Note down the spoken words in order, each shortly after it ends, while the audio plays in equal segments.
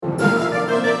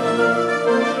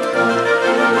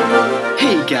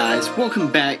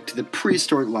Welcome back to the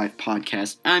Prehistoric Life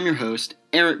Podcast. I'm your host,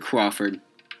 Eric Crawford.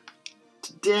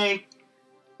 Today,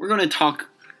 we're going to talk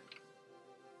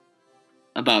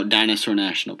about Dinosaur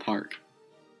National Park.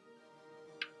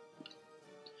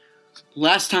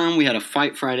 Last time we had a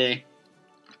Fight Friday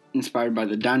inspired by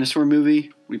the dinosaur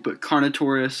movie. We put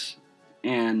Carnotaurus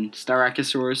and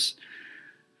Styracosaurus.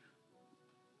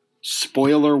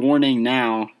 Spoiler warning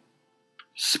now.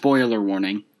 Spoiler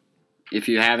warning. If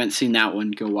you haven't seen that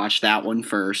one, go watch that one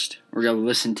first. Or go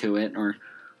listen to it, or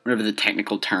whatever the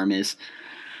technical term is.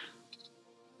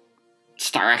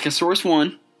 Styracosaurus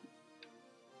won.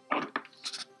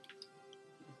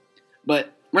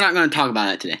 But we're not going to talk about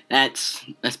that today. That's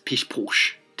pish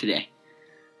posh today.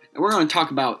 We're going to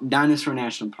talk about Dinosaur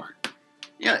National Park.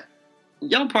 Yeah,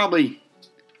 y'all probably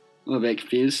a little bit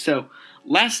confused. So,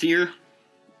 last year,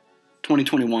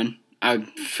 2021, I'm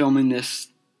filming this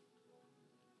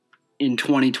in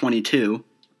 2022.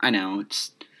 I know,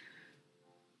 it's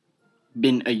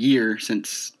been a year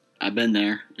since I've been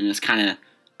there, and it's kind of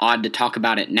odd to talk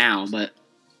about it now, but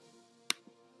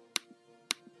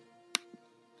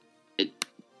it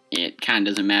kind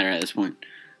of doesn't matter at this point.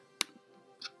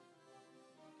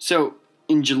 So,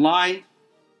 in July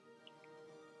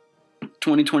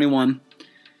 2021,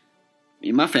 me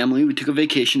and my family, we took a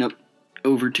vacation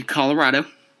over to Colorado.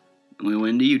 We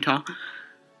went to Utah.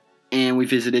 And we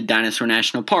visited Dinosaur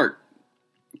National Park.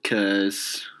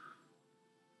 Because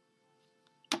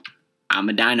I'm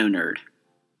a dino nerd.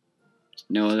 There's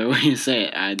no other way to say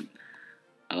it. I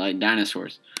like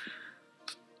dinosaurs.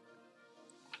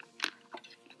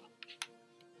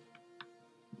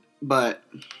 But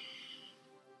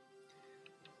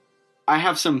I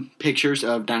have some pictures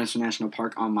of Dinosaur National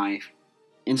Park on my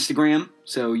Instagram,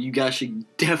 so you guys should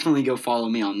definitely go follow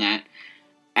me on that.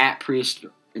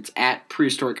 It's at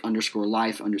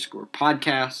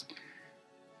prehistoric_life_podcast.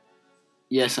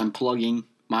 Yes, I'm plugging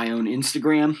my own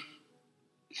Instagram.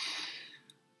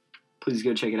 Please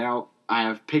go check it out. I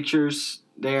have pictures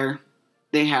there.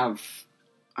 They have,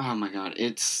 oh my god,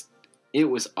 it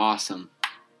was awesome.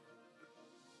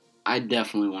 I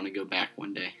definitely want to go back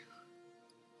one day.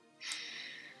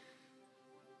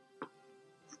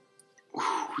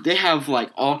 They have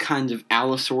like all kinds of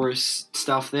Allosaurus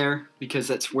stuff there because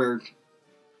it's one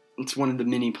of the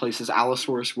many places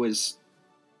Allosaurus was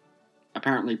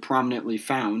apparently prominently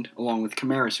found, along with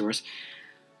Camarasaurus.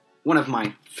 One of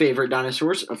my favorite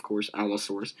dinosaurs, of course,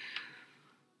 Allosaurus.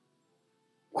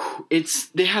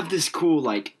 They have this cool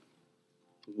like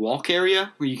walk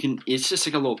area where it's just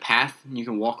like a little path and you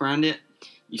can walk around it.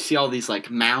 You see all these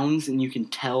like mounds and you can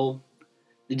tell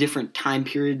the different time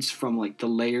periods from like the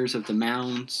layers of the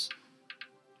mounds.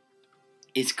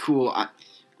 It's cool. I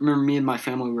remember me and my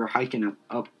family, we were hiking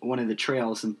up one of the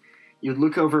trails, and you'd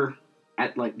look over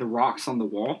at like the rocks on the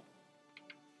wall,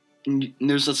 and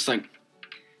there's just like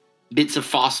bits of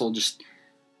fossil, just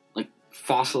like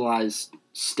fossilized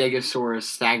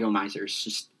Stegosaurus Thagomisers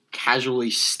just casually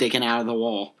sticking out of the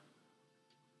wall.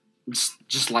 It's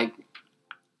just like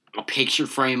a picture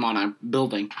frame on a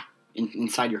building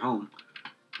inside your home.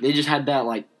 They just had that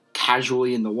like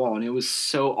casually in the wall, and it was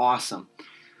so awesome.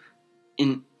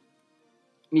 And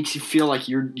makes you feel like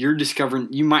you're discovering,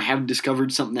 you might have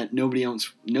discovered something that nobody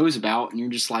else knows about, and you're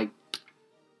just like,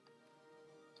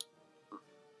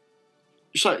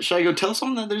 should I go tell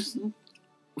someone that there's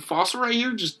a fossil right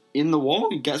here just in the wall?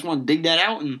 You guys want to dig that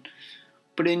out and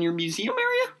put it in your museum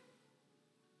area?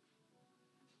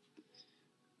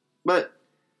 But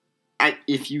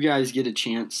if you guys get a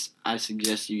chance, I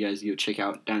suggest you guys go check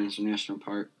out Dinosaur National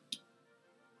Park.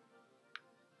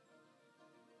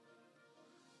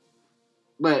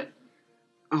 But,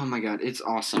 oh my god, it's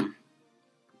awesome.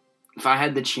 If I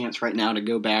had the chance right now to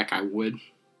go back, I would.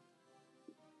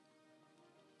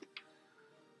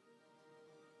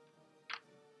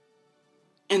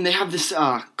 And they have this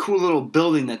cool little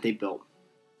building that they built.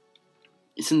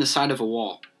 It's in the side of a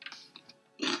wall.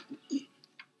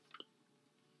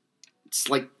 It's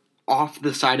like off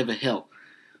the side of a hill.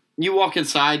 You walk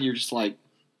inside, you're just like,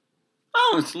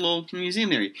 oh, it's a little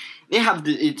museum area.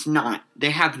 It's not. They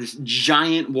have this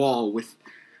giant wall with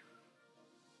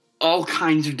all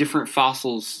kinds of different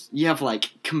fossils. You have like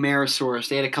Camarasaurus.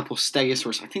 They had a couple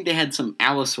Stegosaurus. I think they had some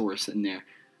Allosaurus in there,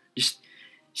 just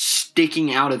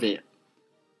sticking out of it,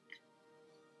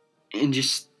 and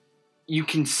just you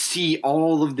can see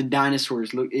all of the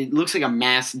dinosaurs. It looks like a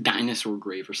mass dinosaur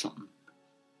grave or something.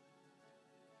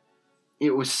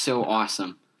 It was so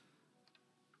awesome.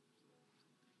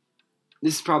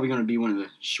 This is probably going to be one of the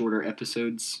shorter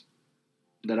episodes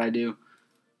that I do.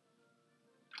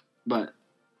 But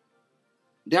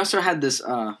they also had this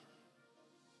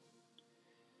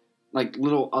like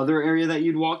little other area that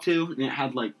you'd walk to, and it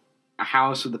had like a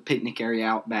house with a picnic area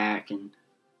out back and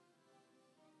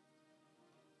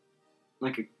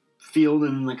like a field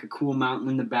and like a cool mountain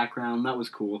in the background. That was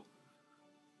cool.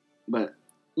 But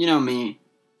you know me,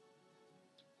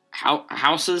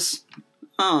 houses,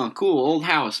 oh cool, old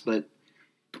house, but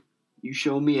you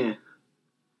show me a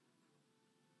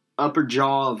upper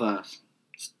jaw of a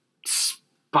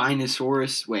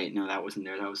Spinosaurus. Wait, no, that wasn't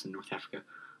there. That was in North Africa.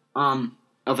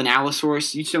 Of an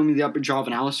Allosaurus. You show me the upper jaw of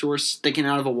an Allosaurus sticking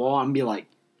out of a wall, I'm gonna be like,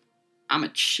 I'm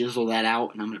gonna chisel that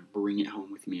out and I'm gonna bring it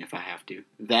home with me if I have to.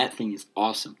 That thing is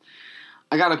awesome.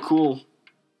 I got a cool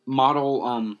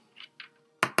model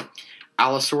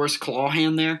Allosaurus claw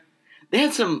hand there. They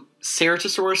had some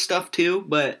Ceratosaurus stuff too,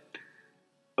 but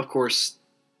of course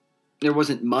there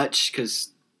wasn't much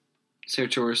because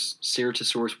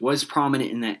Ceratosaurus was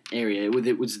prominent in that area.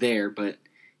 It was there, but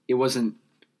it wasn't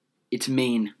its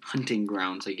main hunting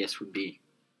grounds, I guess would be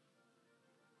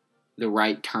the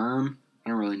right term. I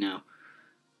don't really know.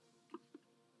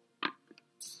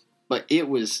 But it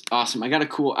was awesome. I got a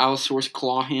cool Allosaurus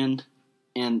claw hand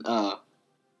and what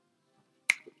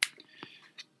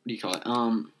do you call it?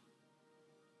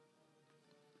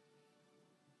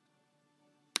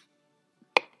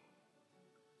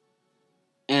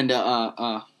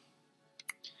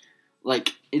 Like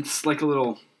it's like a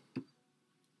little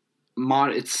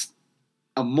it's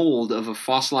a mold of a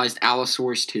fossilized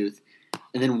Allosaurus tooth,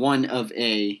 and then one of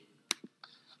a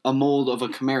mold of a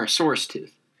Camarasaurus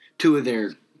tooth. Two of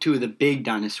the big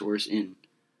dinosaurs in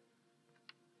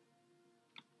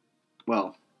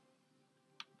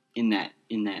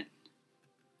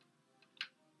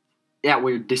that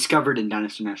were discovered in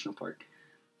Dinosaur National Park.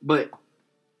 But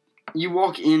you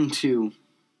walk into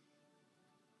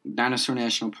Dinosaur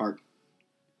National Park,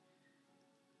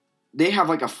 they have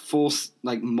like a full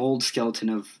like mold skeleton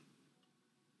of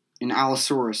an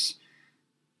Allosaurus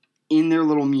in their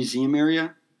little museum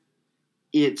area.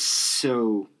 It's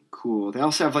so cool. They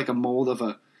also have like a mold of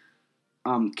a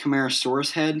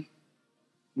Camarasaurus head,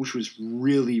 which was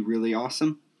really, really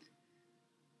awesome.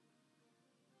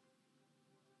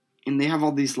 And they have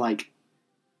all these like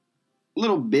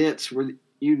little bits where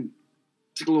it's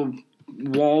like a little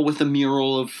wall with a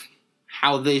mural of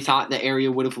how they thought the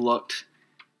area would have looked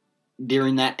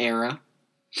during that era,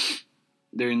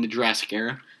 during the Jurassic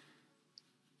era.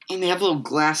 And they have little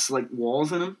glass like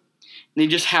walls in them. And they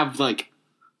just have like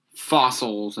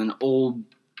fossils and old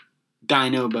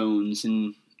dino bones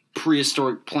and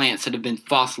prehistoric plants that have been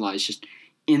fossilized just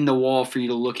in the wall for you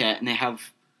to look at. And they have,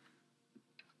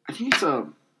 I think it's a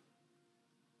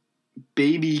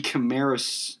baby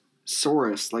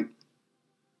Camarasaurus, like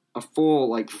a full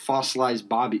like fossilized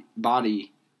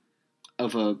body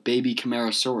of a baby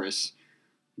Camarasaurus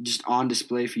just on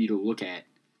display for you to look at.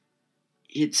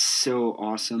 It's so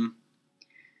awesome.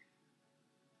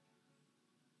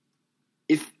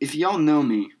 If y'all know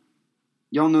me,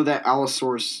 y'all know that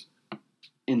Allosaurus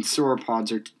and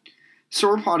sauropods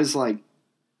sauropod is like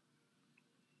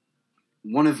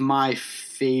one of my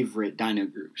favorite dino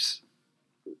groups.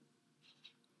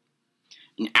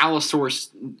 And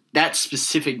Allosaurus, that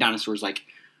specific dinosaur is like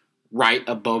right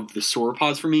above the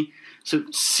sauropods for me. So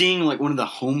seeing like one of the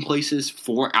home places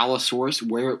for Allosaurus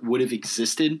where it would have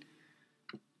existed,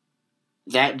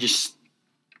 that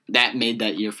made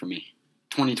that year for me.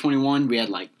 2021, we had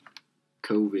like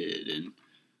COVID and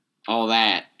all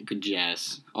that good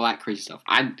jazz, all that crazy stuff.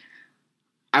 I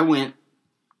went,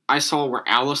 I saw where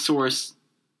Allosaurus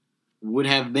would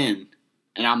have been,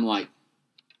 and I'm like,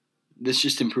 this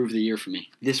just improved the year for me.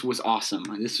 This was awesome.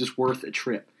 This was worth a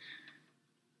trip.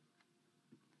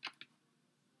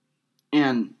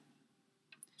 And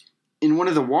in one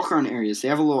of the walk-around areas, they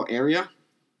have a little area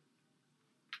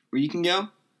where you can go.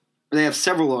 Or they have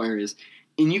several little areas.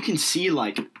 And you can see,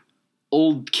 like,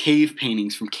 old cave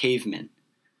paintings from cavemen.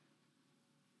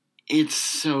 It's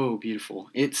so beautiful.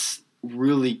 It's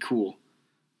really cool.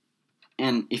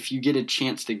 And if you get a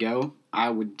chance to go, I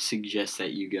would suggest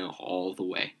that you go all the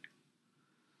way.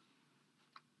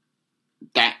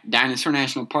 That Dinosaur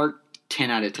National Park, 10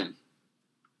 out of 10.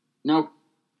 Nope.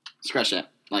 Scratch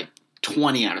that. Like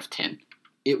 20 out of 10.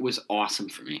 It was awesome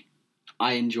for me.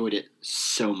 I enjoyed it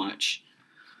so much.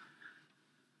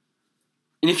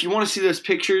 And if you want to see those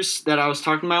pictures that I was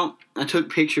talking about, I took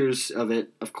pictures of it,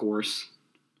 of course.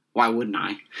 Why wouldn't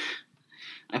I?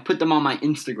 I put them on my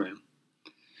Instagram.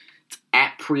 It's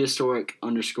at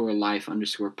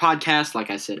prehistoric_life_podcast, like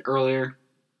I said earlier.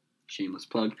 Shameless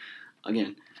plug.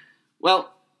 Again.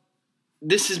 Well,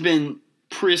 this has been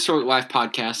Prehistoric Life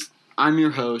Podcast. I'm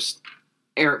your host,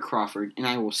 Eric Crawford, and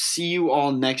I will see you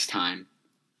all next time.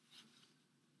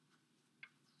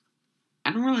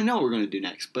 don't really know what we're going to do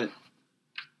next, but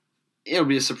it'll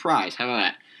be a surprise. How about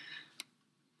that?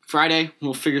 Friday,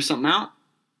 we'll figure something out,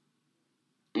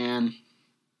 and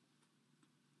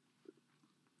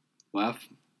we'll have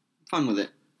fun with it.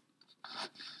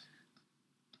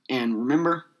 And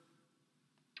remember,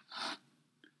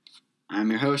 I'm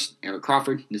your host, Eric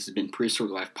Crawford. This has been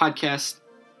Prehistoric Life Podcast.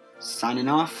 Signing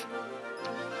off.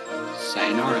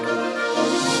 Sayonara.